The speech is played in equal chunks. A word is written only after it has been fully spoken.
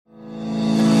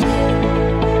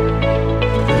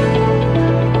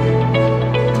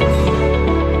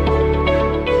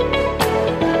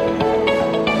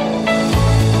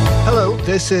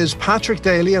This is Patrick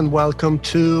Daly and welcome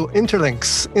to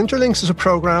Interlinks. Interlinks is a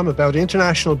program about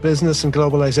international business and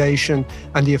globalization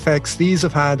and the effects these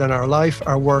have had on our life,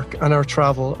 our work and our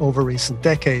travel over recent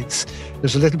decades.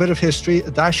 There's a little bit of history, a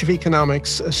dash of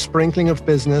economics, a sprinkling of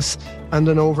business and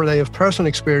an overlay of personal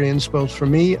experience both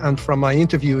from me and from my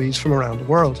interviewees from around the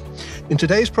world. In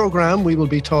today's program, we will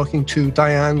be talking to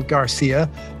Diane Garcia,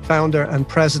 founder and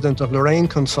president of Lorraine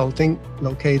Consulting,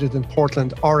 located in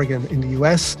Portland, Oregon in the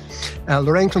US.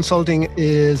 Lorraine Consulting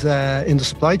is in the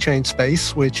supply chain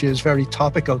space, which is very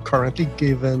topical currently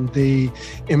given the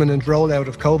imminent rollout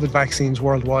of COVID vaccines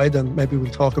worldwide, and maybe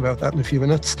we'll talk about that in a few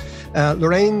minutes.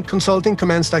 Lorraine Consulting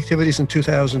commenced activities in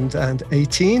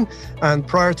 2018, and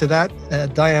prior to that,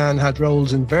 Diane had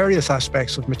roles in various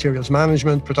aspects of materials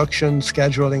management, production,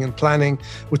 scheduling and planning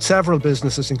with several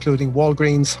businesses including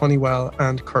Walgreens, Honeywell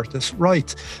and Curtiss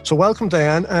Wright. So welcome,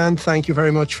 Diane, and thank you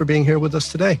very much for being here with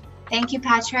us today. Thank you,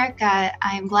 Patrick.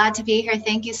 I'm glad to be here.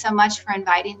 Thank you so much for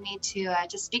inviting me to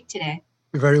speak today.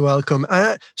 You're very welcome.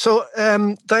 So,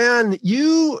 Diane,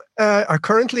 you are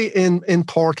currently in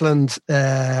Portland,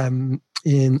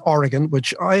 in Oregon,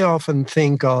 which I often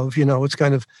think of, it's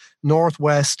kind of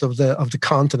northwest of the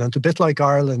continent, a bit like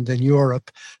Ireland in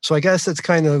Europe. So I guess it's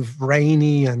kind of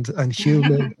rainy and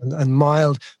humid and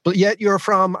mild, but yet you're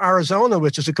from Arizona,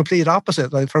 which is a complete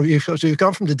opposite. So you've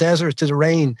gone from the desert to the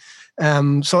rain.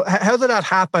 So how did that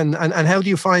happen? And how do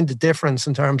you find the difference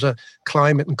in terms of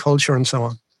climate and culture and so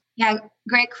on? Yeah,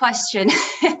 great question.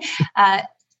 I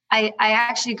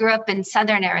actually grew up in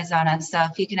southern Arizona. So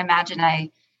if you can imagine,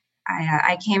 I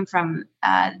came from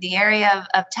the area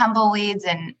of tumbleweeds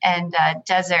and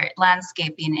desert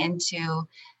landscaping into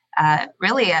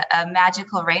really a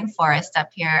magical rainforest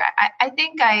up here. I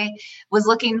think I was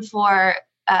looking for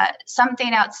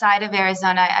something outside of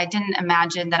Arizona. I didn't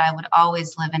imagine that I would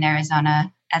always live in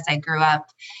Arizona as I grew up.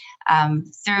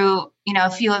 Through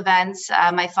a few events,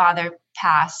 my father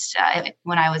passed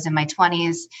when I was in my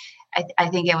 20s. I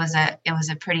think it was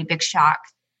a pretty big shock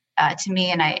to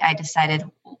me, and I decided,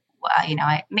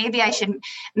 maybe I should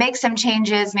make some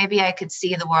changes. Maybe I could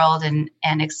see the world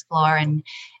and explore. And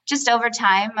just over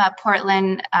time,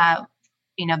 Portland,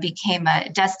 became a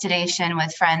destination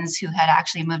with friends who had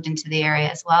actually moved into the area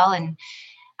as well. And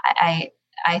I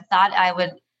thought I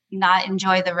would not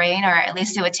enjoy the rain, or at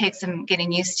least it would take some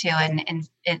getting used to. And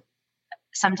it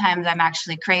sometimes I'm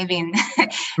actually craving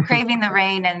the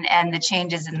rain and the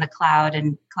changes in the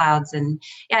clouds. And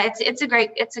yeah, it's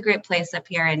a great place up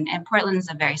here. And Portland's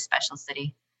a very special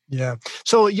city. Yeah.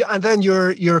 So, and then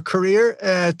your career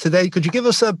today, could you give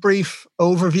us a brief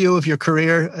overview of your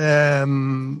career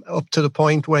up to the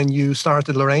point when you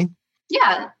started Lorraine?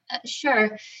 Yeah,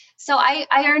 sure. So I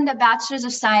earned a Bachelor's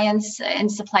of Science in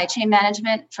Supply Chain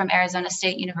Management from Arizona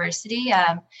State University.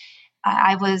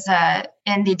 I was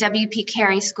in the W.P.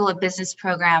 Carey School of Business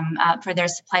program for their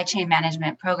supply chain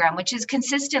management program, which is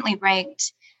consistently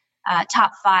ranked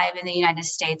top 5 in the United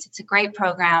States. It's a great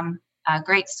program,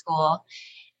 great school.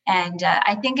 And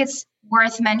I think it's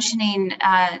worth mentioning,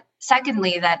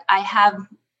 secondly, that I have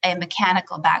a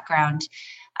mechanical background.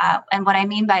 And what I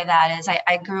mean by that is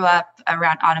I grew up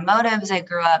around automotives. I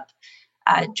grew up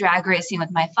drag racing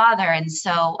with my father. And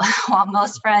so while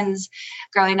most friends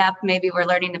growing up maybe were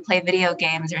learning to play video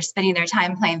games or spending their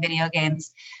time playing video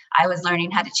games, I was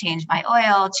learning how to change my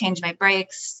oil, change my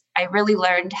brakes. I really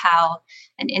learned how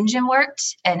an engine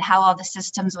worked and how all the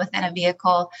systems within a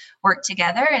vehicle work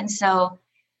together. And so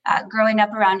growing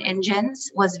up around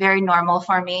engines was very normal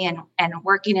for me, and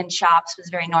working in shops was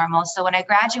very normal. So when I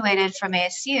graduated from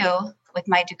ASU with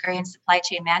my degree in supply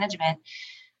chain management,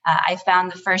 I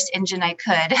found the first engine I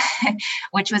could,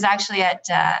 which was actually at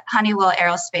Honeywell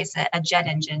Aerospace, a jet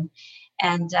engine.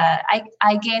 And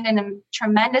I gained a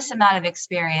tremendous amount of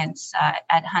experience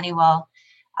at Honeywell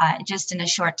just in a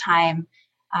short time.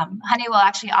 Honeywell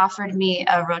actually offered me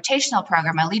a rotational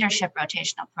program, a leadership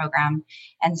rotational program.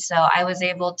 And so I was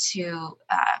able to,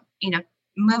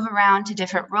 move around to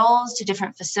different roles, to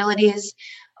different facilities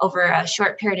over a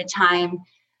short period of time.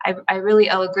 I really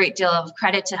owe a great deal of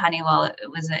credit to Honeywell.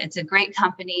 It's a great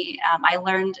company. I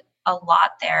learned a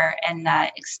lot there and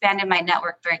expanded my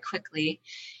network very quickly.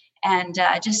 And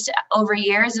just over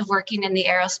years of working in the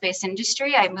aerospace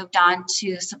industry, I moved on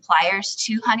to suppliers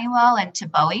to Honeywell and to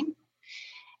Boeing.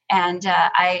 And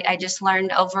I just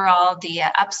learned overall the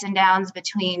ups and downs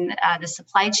between the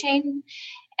supply chain.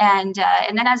 And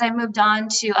then as I moved on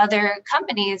to other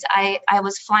companies, I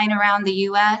was flying around the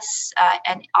U.S.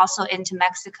 And also into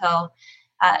Mexico,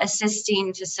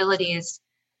 assisting facilities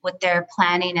with their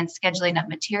planning and scheduling of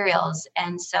materials.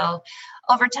 And so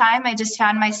over time, I just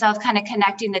found myself kind of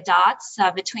connecting the dots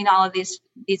between all of these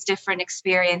different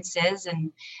experiences,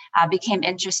 and became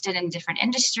interested in different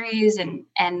industries, and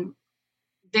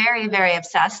very, very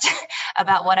obsessed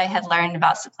about what I had learned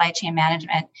about supply chain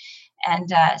management. And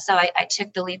so I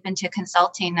took the leap into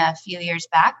consulting a few years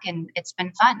back, and it's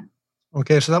been fun.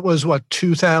 Okay, so that was what,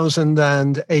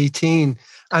 2018?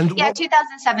 And yeah,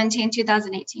 2017,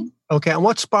 2018. Okay, and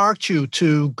what sparked you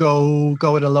to go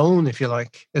it alone, if you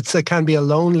like? It can be a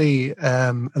lonely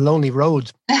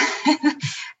road.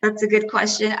 That's a good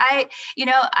question.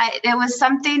 It was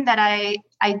something that I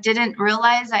didn't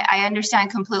realize. I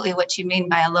understand completely what you mean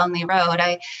by a lonely road.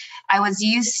 I was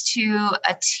used to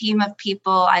a team of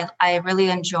people. I really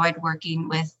enjoyed working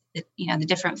with the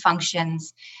different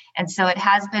functions, and so it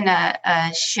has been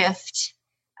a shift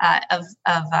of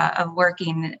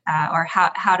working or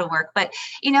how to work. But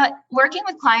working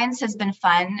with clients has been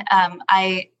fun.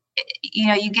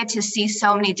 You get to see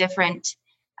so many different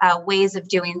ways of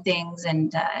doing things,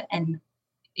 and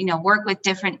work with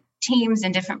different teams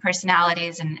and different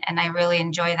personalities, and I really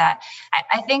enjoy that.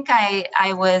 I think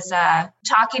I was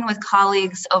talking with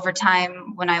colleagues over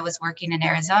time when I was working in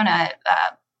Arizona.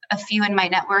 A few in my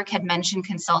network had mentioned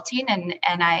consulting, and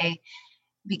I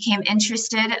became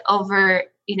interested over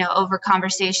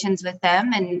conversations with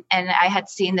them, and I had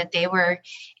seen that they were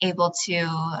able to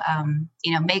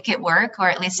make it work, or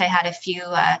at least I had a few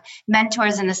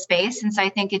mentors in the space, and so I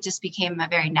think it just became a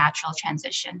very natural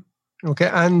transition. Okay,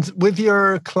 and with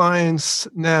your clients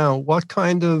now, what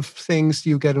kind of things do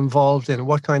you get involved in?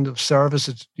 What kind of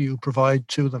services do you provide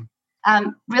to them?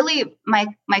 Really, my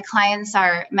clients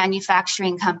are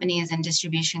manufacturing companies and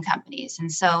distribution companies,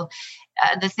 and so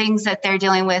the things that they're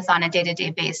dealing with on a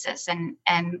day-to-day basis, and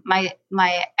my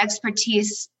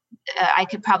expertise, I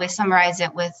could probably summarize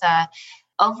it with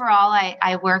overall,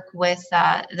 I work with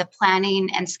the planning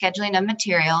and scheduling of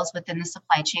materials within the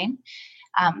supply chain.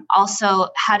 Also,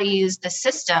 how to use the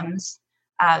systems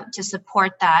to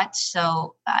support that.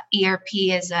 So ERP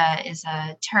is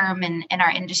a term in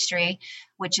our industry,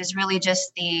 which is really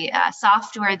just the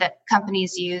software that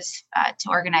companies use to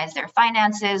organize their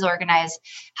finances, organize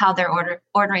how they're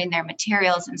ordering their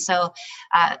materials. And so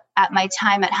at my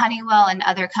time at Honeywell and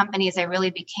other companies, I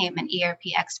really became an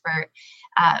ERP expert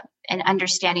in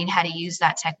understanding how to use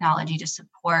that technology to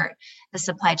support the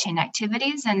supply chain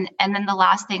activities. And then the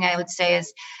last thing I would say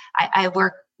is I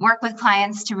work with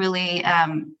clients to really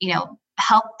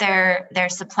help their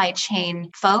supply chain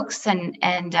folks,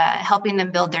 and helping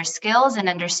them build their skills and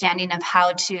understanding of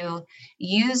how to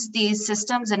use these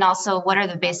systems, and also what are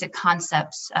the basic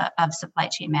concepts of supply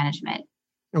chain management.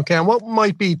 Okay, and what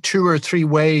might be 2 or 3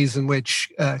 ways in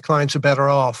which clients are better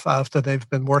off after they've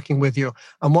been working with you?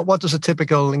 And what does a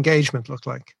typical engagement look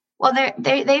like? Well,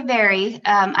 they vary.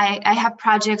 I have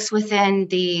projects within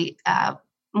the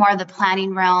more of the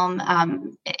planning realm,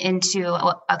 into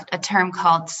a term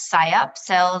called SIOP,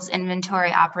 Sales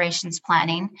Inventory Operations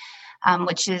Planning,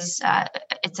 which is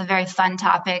it's a very fun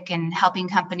topic in helping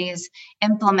companies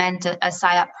implement a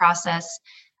SIOP process.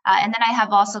 And then I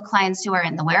have also clients who are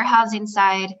in the warehousing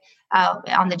side,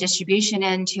 on the distribution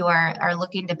end, who are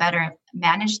looking to better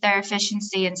manage their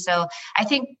efficiency. And so I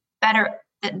think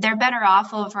they're better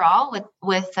off overall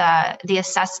with the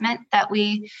assessment that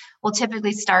we will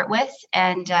typically start with,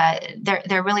 and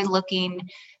they're really looking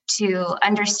to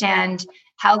understand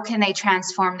how can they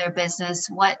transform their business,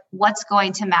 what's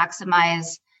going to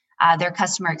maximize their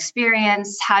customer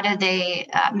experience, how do they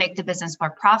make the business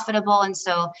more profitable. And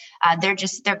so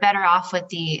they're better off with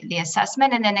the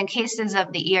assessment. And then in cases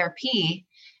of the ERP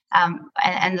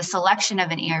and the selection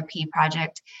of an ERP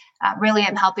project, really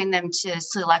I'm helping them to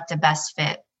select a best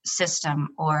fit system,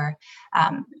 or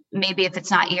maybe if it's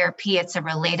not ERP, it's a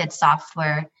related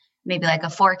software, maybe like a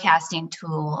forecasting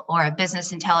tool or a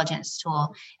business intelligence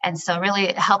tool. And so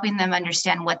really helping them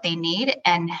understand what they need,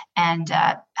 and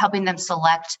helping them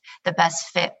select the best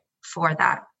fit for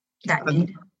that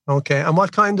need. Okay. And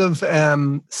what kind of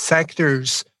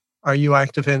sectors are you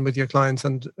active in with your clients,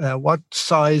 and what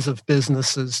size of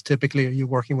businesses typically are you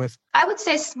working with? I would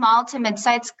say small to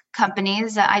mid-sized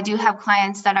companies. I do have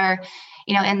clients that are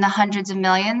in the hundreds of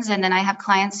millions, and then I have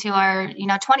clients who are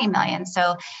 20 million.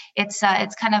 So it's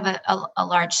kind of a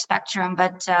large spectrum.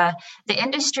 But the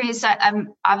industries,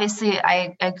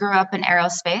 I grew up in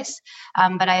aerospace,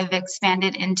 but I've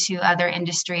expanded into other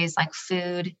industries like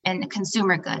food, and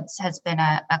consumer goods has been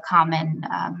a common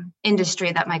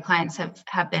industry that my clients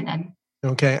have been in.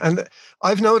 Okay, and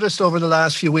I've noticed over the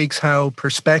last few weeks how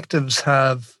perspectives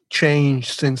have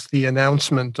changed since the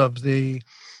announcement of the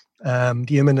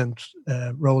the imminent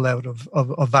rollout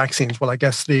of vaccines. Well, I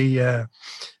guess the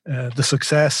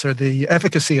success or the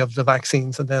efficacy of the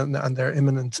vaccines and their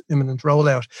imminent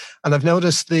rollout. And I've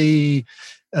noticed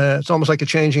it's almost like a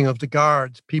changing of the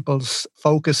guard. People's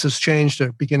focus has changed.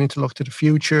 They're beginning to look to the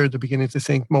future. They're beginning to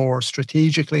think more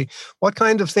strategically. What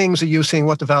kind of things are you seeing?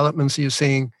 What developments are you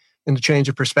seeing in the change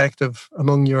of perspective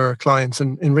among your clients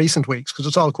in recent weeks? Because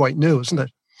it's all quite new, isn't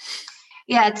it?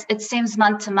 Yeah, it seems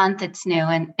month to month it's new,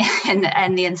 and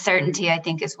and the uncertainty, I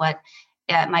think, is what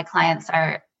my clients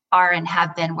are and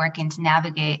have been working to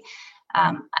navigate.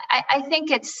 I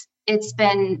think it's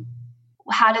been,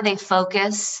 how do they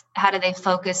focus? How do they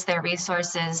focus their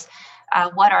resources?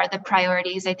 What are the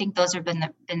priorities? I think those have been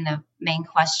the main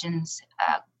questions.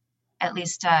 At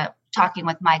least talking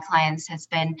with my clients has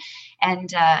been,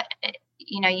 and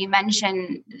you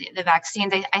mentioned the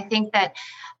vaccines. I think that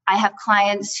I have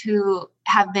clients who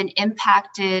have been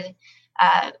impacted,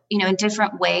 in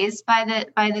different ways by the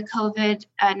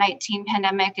COVID-19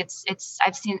 pandemic.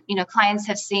 I've seen, clients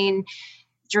have seen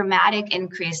dramatic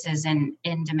increases in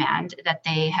demand that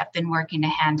they have been working to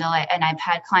handle. And I've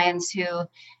had clients who,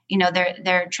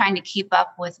 they're trying to keep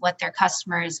up with what their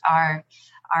customers are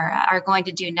going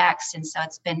to do next. And so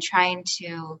it's been trying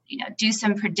to, do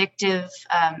some predictive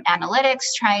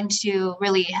analytics, trying to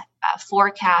really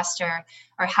forecast or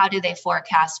how do they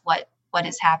forecast what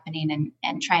is happening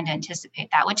and trying to anticipate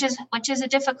that, which is a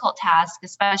difficult task,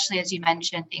 especially as you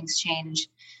mentioned, things change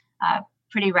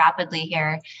pretty rapidly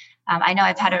here. I know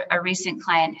I've had a recent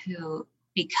client who,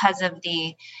 because of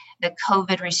the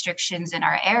COVID restrictions in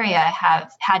our area,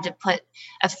 have had to put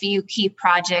a few key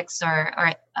projects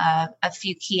or a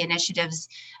few key initiatives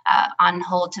on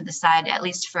hold to the side, at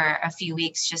least for a few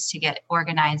weeks, just to get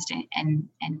organized and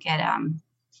get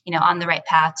on the right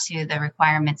path to the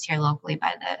requirements here locally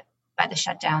by the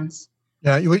shutdowns.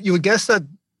 Yeah, you would guess that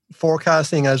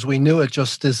forecasting as we knew it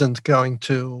just isn't going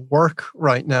to work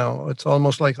right now. It's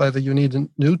almost like either you need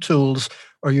new tools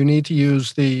or you need to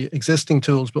use the existing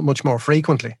tools, but much more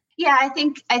frequently. Yeah, I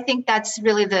think that's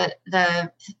really the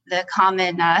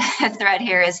common thread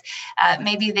here is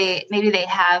maybe they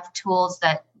have tools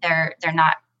that they're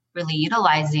not really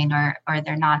utilizing or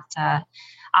they're not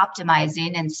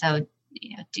optimizing, and so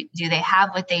do they have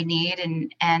what they need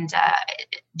and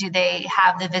do they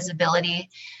have the visibility,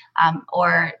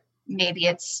 or maybe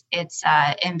it's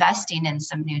investing in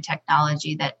some new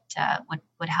technology that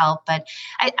would help. But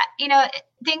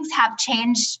things have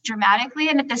changed dramatically,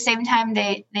 and at the same time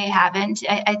they haven't.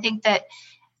 I think that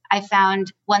I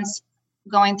found once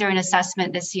going through an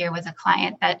assessment this year with a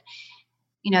client that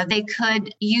they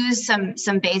could use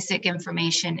some basic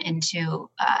information into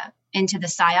the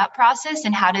SIOP process,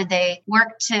 and how did they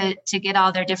work to get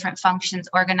all their different functions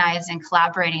organized and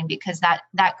collaborating, because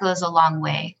that goes a long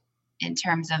way in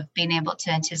terms of being able to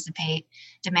anticipate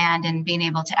demand and being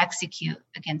able to execute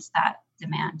against that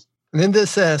demand. And in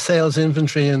this sales,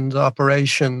 inventory, and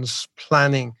operations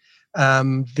planning,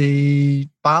 the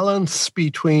balance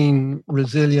between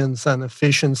resilience and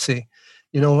efficiency,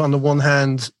 on the one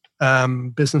hand,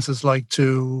 businesses like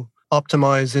to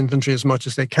optimize inventory as much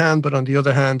as they can, but on the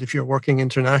other hand, if you're working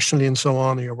internationally and so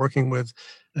on, or you're working with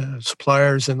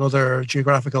suppliers in other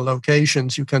geographical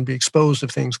locations, you can be exposed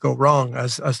if things go wrong,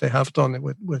 as they have done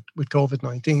with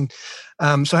COVID-19.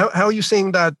 So how are you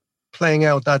seeing that playing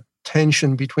out, that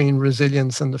tension between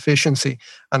resilience and efficiency?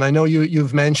 And I know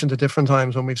you've mentioned at different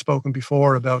times when we've spoken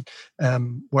before about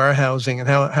warehousing and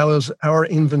how are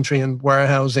inventory and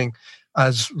warehousing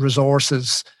as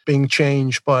resources being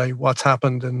changed by what's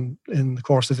happened in the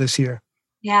course of this year?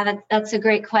 Yeah, that's a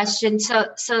great question. So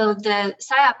the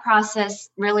SIOP process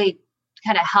really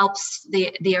kind of helps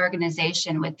the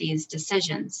organization with these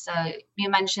decisions. So you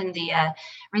mentioned the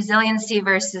resiliency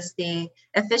versus the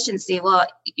efficiency. Well,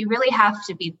 you really have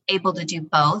to be able to do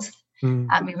both.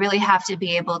 You really have to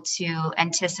be able to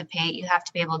anticipate. You have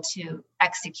to be able to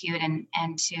execute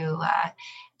and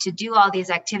to do all these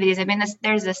activities. I mean,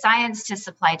 there's a science to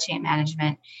supply chain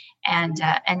management, and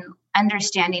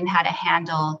understanding how to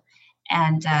handle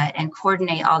and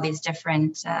coordinate all these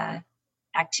different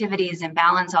activities and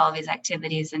balance all of these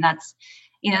activities. And that's,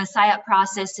 the SIOP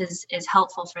process is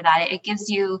helpful for that. It gives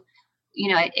you,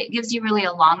 it gives you really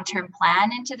a long-term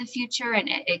plan into the future, and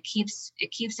it keeps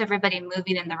everybody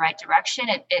moving in the right direction.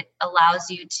 It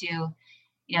allows you to,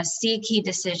 see key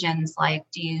decisions like,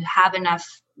 do you have enough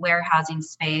warehousing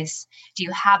space? Do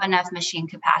you have enough machine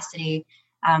capacity?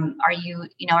 Are you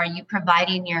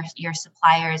providing your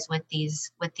suppliers with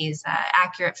these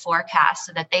accurate forecasts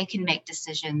so that they can make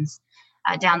decisions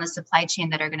down the supply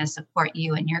chain that are going to support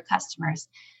you and your customers?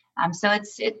 So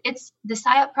it's the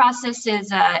SIOP process is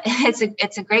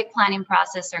it's a great planning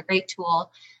process or a great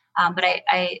tool, but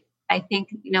I think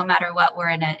no matter what, we're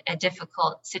in a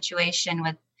difficult situation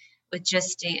with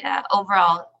just the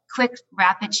overall quick,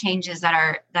 rapid changes that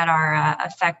are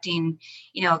affecting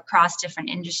across different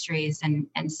industries,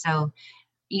 and so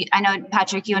I know,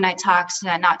 Patrick, you and I talked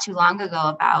not too long ago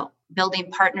about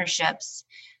building partnerships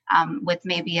with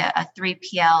maybe a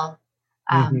 3PL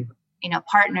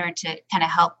partner to kind of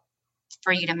help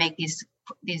for you to make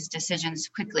these decisions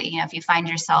quickly. If you find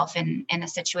yourself in a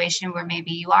situation where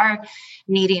maybe you are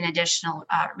needing additional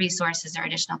resources or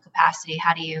additional capacity,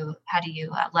 how do you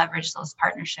leverage those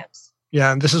partnerships?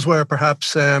 Yeah, and this is where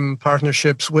perhaps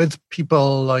partnerships with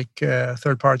people like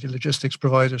third-party logistics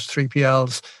providers,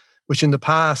 3PLs, which in the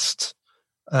past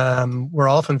were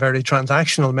often very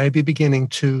transactional, maybe beginning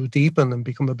to deepen and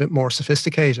become a bit more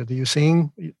sophisticated. Are you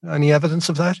seeing any evidence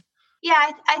of that?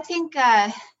 Yeah,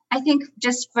 I think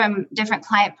just from different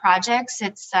client projects,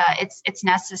 it's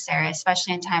necessary,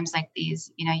 especially in times like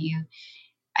these.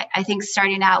 I think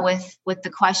starting out with the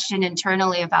question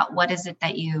internally about what is it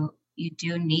that you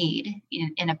do need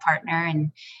in a partner,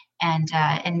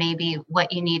 and maybe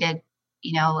what you needed,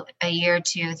 a year,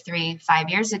 2, 3, 5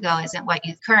 years ago isn't what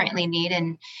you currently need,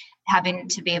 and having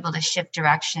to be able to shift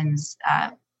directions,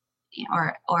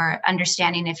 or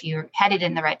understanding if you're headed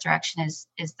in the right direction is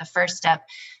the first step.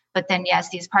 But then, yes,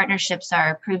 these partnerships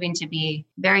are proving to be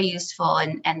very useful,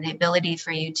 and the ability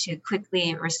for you to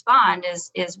quickly respond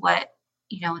is what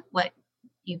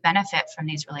you benefit from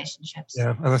these relationships.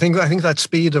 Yeah, and I think that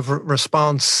speed of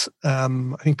response,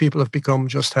 I think people have become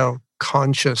just how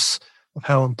conscious of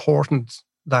how important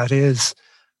that is,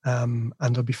 and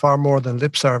there'll be far more than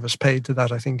lip service paid to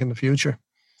that, I think, in the future.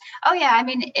 Oh yeah, I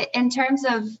mean, in terms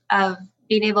of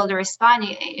being able to respond,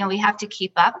 we have to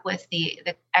keep up with the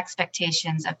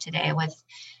expectations of today, with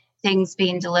things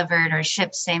being delivered or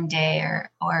shipped same day,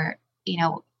 or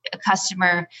a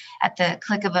customer at the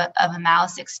click of a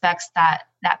mouse expects that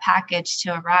package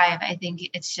to arrive. I think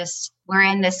it's just we're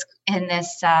in this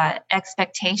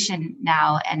expectation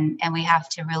now, and we have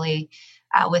to really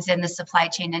within the supply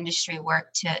chain industry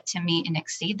work to meet and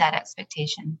exceed that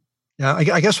expectation. Yeah,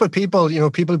 I guess what people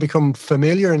become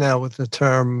familiar now with the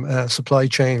term supply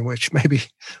chain, which maybe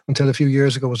until a few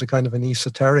years ago was a kind of an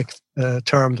esoteric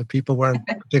term that people weren't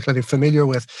particularly familiar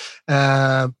with.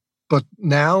 But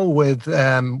now with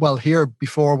here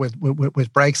before with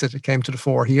Brexit, it came to the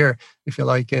fore here, if you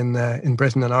like, in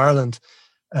Britain and Ireland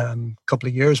a couple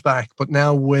of years back. But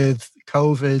now with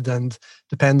COVID and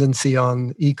dependency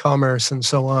on e-commerce and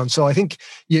so on. So I think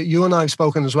you and I have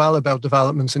spoken as well about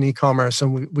developments in e-commerce,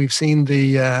 and we've seen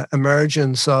the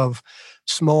emergence of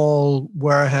small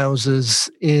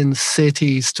warehouses in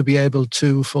cities to be able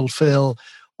to fulfill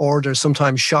orders,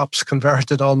 sometimes shops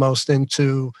converted almost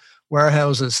into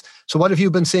warehouses. So what have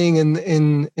you been seeing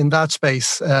in that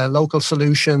space, local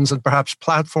solutions and perhaps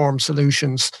platform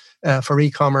solutions for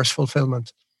e-commerce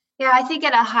fulfillment? Yeah, I think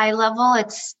at a high level,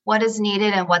 it's what is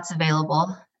needed and what's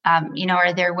available.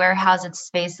 Are there warehouse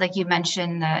space, like you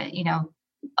mentioned,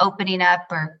 opening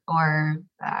up or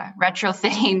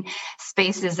retrofitting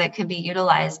spaces that could be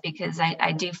utilized? Because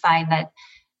I do find that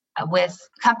with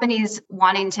companies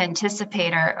wanting to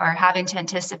anticipate or having to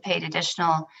anticipate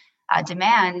additional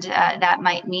demand, that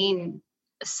might mean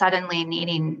suddenly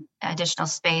needing additional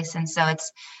space, and so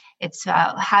it's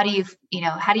how do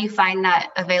you find that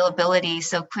availability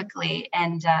so quickly?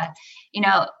 And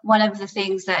one of the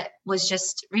things that was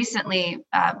just recently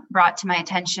brought to my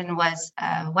attention was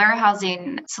a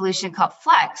warehousing solution called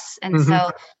Flex, and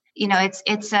so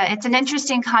it's an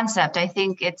interesting concept. I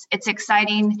think it's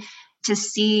exciting to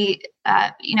see,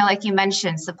 like you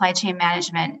mentioned, supply chain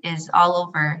management is all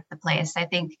over the place. I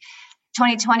think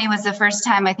 2020 was the first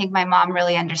time I think my mom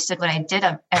really understood what I did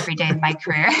every day in my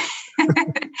career.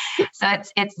 So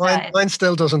it's mine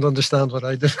still doesn't understand what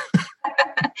I do.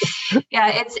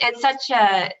 Yeah, it's such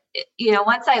a,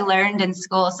 once I learned in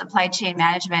school supply chain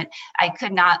management, I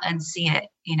could not unsee it.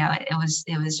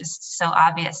 It was just so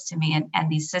obvious to me,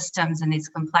 and these systems and these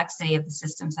complexity of the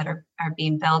systems that are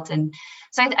being built. And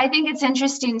so I think it's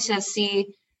interesting to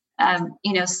see,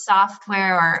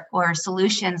 software or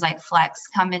solutions like Flex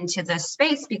come into this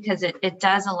space, because it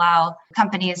does allow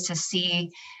companies to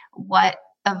see what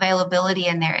availability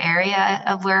in their area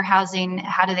of warehousing,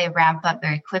 how do they ramp up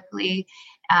very quickly.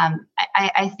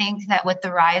 I think that with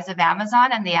the rise of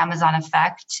Amazon and the Amazon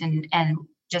effect, and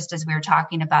just as we were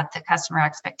talking about, the customer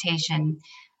expectation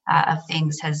of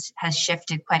things has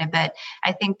shifted quite a bit.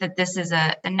 I think that this is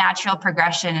a natural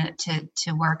progression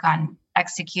to work on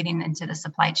executing into the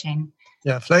supply chain.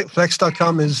 Yeah,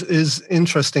 Flex.com is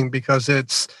interesting because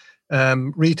it's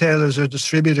retailers or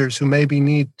distributors who maybe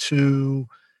need to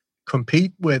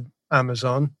compete with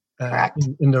Amazon Correct.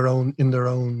 in their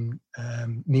own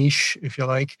niche, if you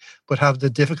like, but have the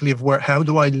difficulty of how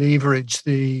do I leverage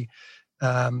the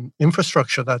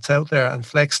infrastructure that's out there? And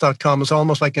Flex.com is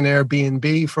almost like an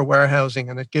Airbnb for warehousing,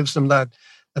 and it gives them that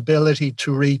ability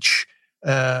to reach.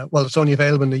 Well, it's only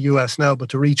available in the US now, but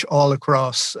to reach all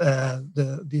across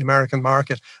the American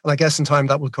market, and I guess in time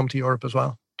that will come to Europe as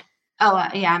well. Oh,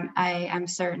 yeah, I'm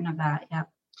certain of that. Yeah.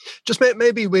 Just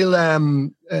maybe we'll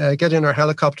get in our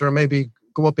helicopter and maybe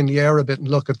go up in the air a bit and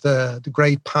look at the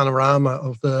great panorama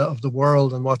of the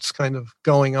world and what's kind of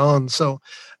going on. So,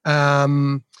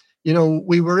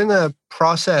 we were in a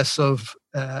process of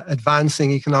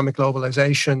advancing economic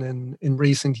globalization in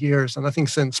recent years, and I think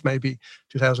since maybe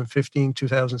 2015,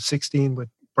 2016 with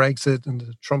Brexit and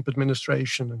the Trump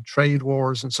administration and trade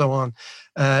wars and so on,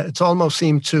 it's almost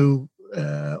seemed to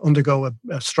undergo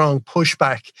a strong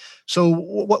pushback. So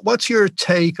what's your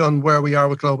take on where we are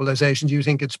with globalization? Do you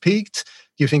think it's peaked?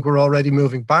 Do you think we're already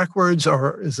moving backwards,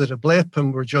 or is it a blip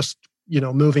and we're just,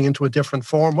 moving into a different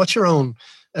form? What's your own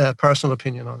personal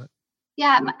opinion on it?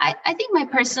 Yeah, I think my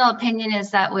personal opinion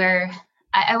is that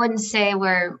I wouldn't say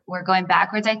we're going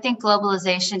backwards. I think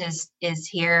globalization is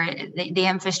here. The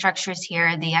infrastructure is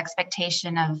here. The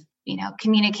expectation of,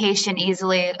 communication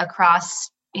easily across,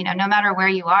 no matter where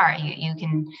you are, you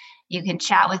can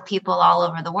chat with people all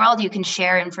over the world. You can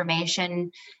share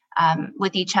information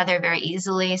with each other very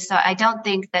easily. So I don't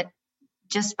think that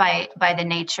just by the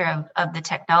nature of the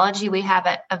technology we have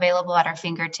available at our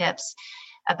fingertips,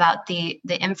 about the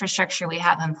infrastructure we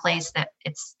have in place, that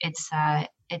it's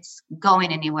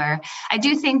going anywhere. I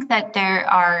do think that there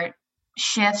are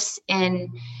shifts in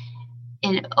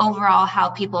overall how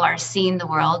people are seeing the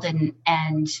world,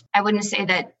 and I wouldn't say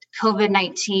that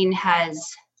COVID-19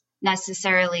 has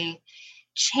necessarily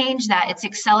changed that. It's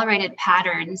accelerated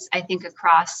patterns, I think,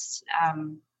 across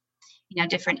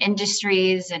different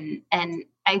industries, and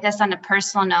I guess on a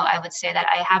personal note, I would say that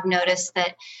I have noticed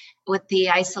that with the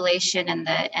isolation and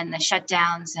the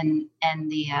shutdowns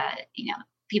and the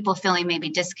people feeling maybe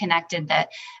disconnected, that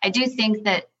I do think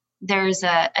that there's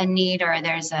a need, or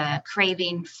there's a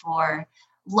craving for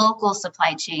local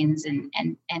supply chains,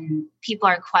 and people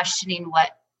are questioning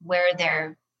where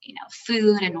their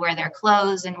food and where their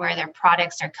clothes and where their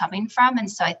products are coming from. And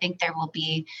so I think there will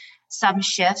be some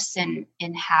shifts in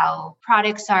how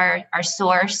products are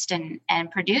sourced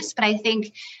and produced. But I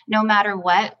think no matter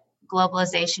what,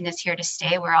 globalization is here to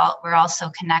stay. We're also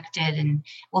connected, and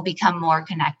will become more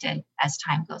connected as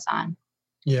time goes on.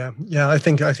 Yeah, I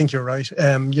think you're right.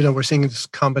 We're seeing this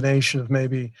combination of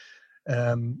maybe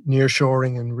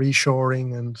nearshoring and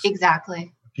reshoring, and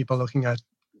exactly people looking at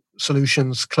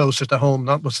solutions closer to home,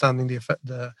 notwithstanding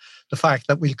the fact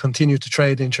that we'll continue to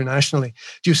trade internationally.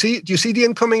 Do you see the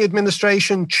incoming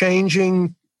administration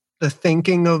changing the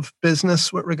thinking of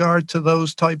business with regard to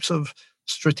those types of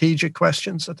strategic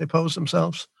questions that they pose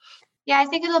themselves? Yeah, I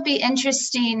think it'll be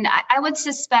interesting. I would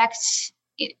suspect,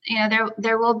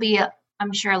 there will be,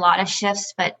 I'm sure, a lot of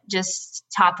shifts, but just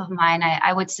top of mind,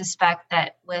 I would suspect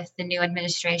that with the new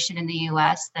administration in the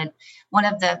U.S., that one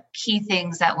of the key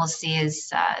things that we'll see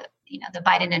is, the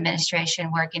Biden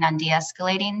administration working on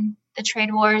de-escalating the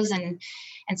trade wars, and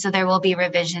so there will be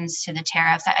revisions to the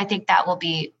tariffs. I think that will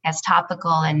be as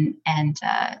topical and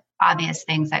obvious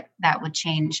things that would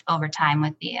change over time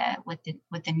with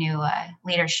the new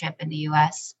leadership in the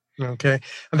U.S. Okay,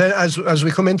 and then as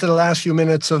we come into the last few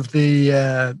minutes of the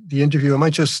interview, I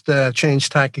might just change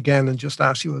tack again and just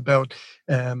ask you about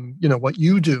what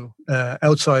you do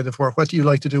outside of work. What do you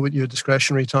like to do with your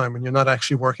discretionary time when you're not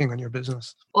actually working on your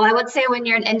business? Well, I would say when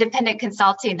you're an independent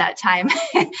consulting, that time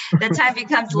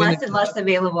becomes less and less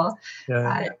available.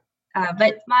 Yeah.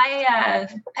 But my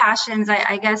passions,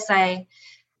 I guess I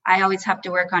always have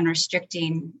to work on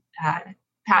restricting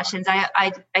passions.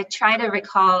 I try to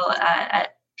recall a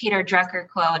Peter Drucker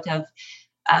quote of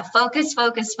focus,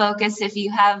 focus, focus. If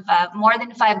you have more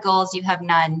than 5 goals, you have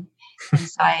none. And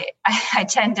so I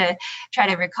tend to try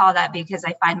to recall that, because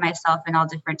I find myself in all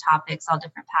different topics, all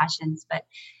different passions. But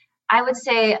I would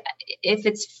say if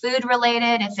it's food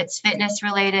related, if it's fitness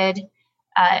related,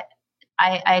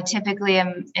 I typically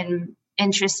am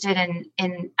interested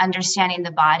in understanding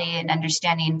the body and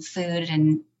understanding food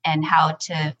and how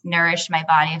to nourish my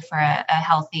body for a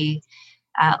healthy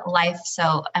life.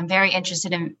 So I'm very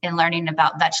interested in learning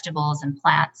about vegetables and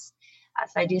plants.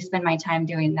 So I do spend my time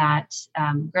doing that.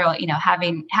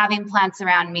 Having plants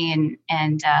around me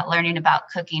and learning about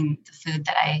cooking the food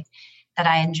that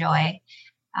I enjoy.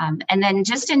 And then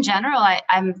just in general,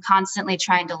 I'm constantly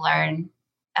trying to learn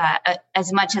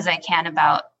as much as I can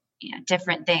about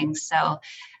different things. So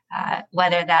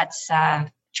whether that's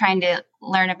trying to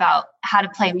learn about how to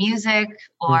play music,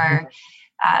 or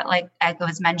like I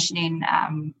was mentioning,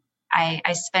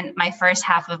 I spent my first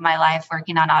half of my life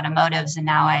working on automotives, and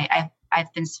now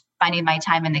I've been finding my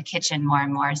time in the kitchen more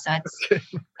and more. So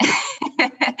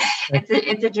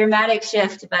it's a dramatic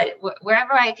shift, but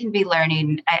wherever I can be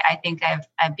learning, I think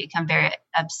I've become very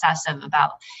obsessive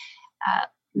about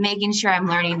making sure I'm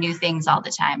learning new things all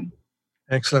the time.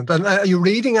 Excellent. And are you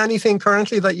reading anything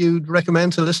currently that you'd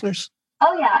recommend to listeners?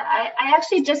 Oh yeah, I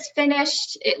actually just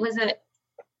finished. It was a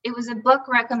book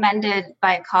recommended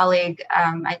by a colleague.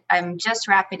 I'm just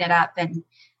wrapping it up, and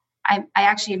I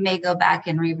actually may go back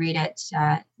and reread it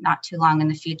not too long in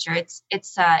the future. It's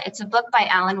a book by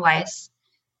Alan Weiss,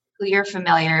 who you're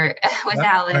familiar with.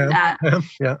 Alan.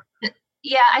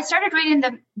 Yeah, I started reading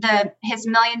his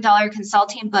 $1 Million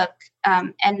Consulting book,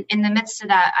 and in the midst of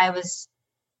that, I was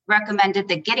recommended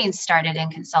the Getting Started in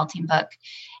Consulting book.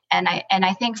 And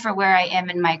I think for where I am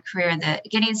in my career, the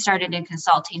Getting Started in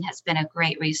Consulting has been a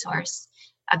great resource,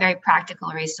 a very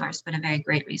practical resource, but a very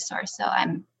great resource. So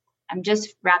I'm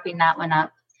just wrapping that one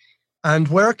up. And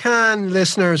where can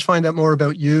listeners find out more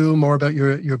about you, more about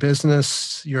your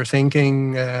business, your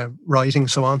thinking, writing,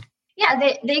 so on?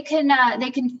 Yeah, they can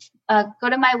go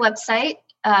to my website.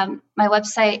 My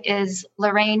website is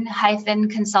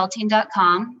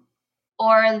lorraine-consulting.com.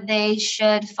 Or they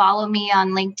should follow me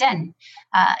on LinkedIn.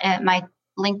 My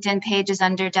LinkedIn page is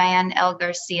under Diane L.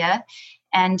 Garcia,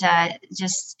 and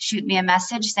just shoot me a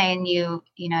message saying you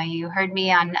heard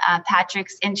me on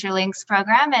Patrick's Interlinks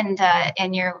program, and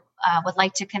you would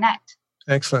like to connect.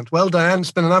 Excellent. Well, Diane,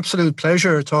 it's been an absolute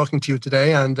pleasure talking to you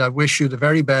today, and I wish you the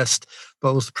very best,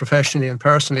 both professionally and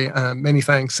personally. Many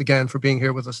thanks again for being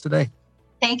here with us today.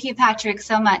 Thank you, Patrick,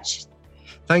 so much.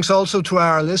 Thanks also to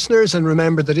our listeners, and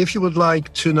remember that if you would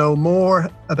like to know more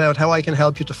about how I can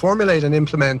help you to formulate and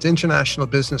implement international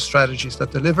business strategies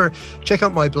that deliver, check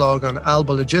out my blog on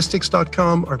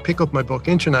albalogistics.com or pick up my book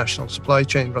International Supply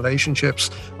Chain Relationships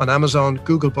on Amazon,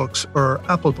 Google Books or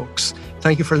Apple Books.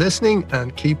 Thank you for listening,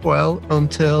 and keep well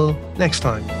until next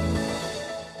time.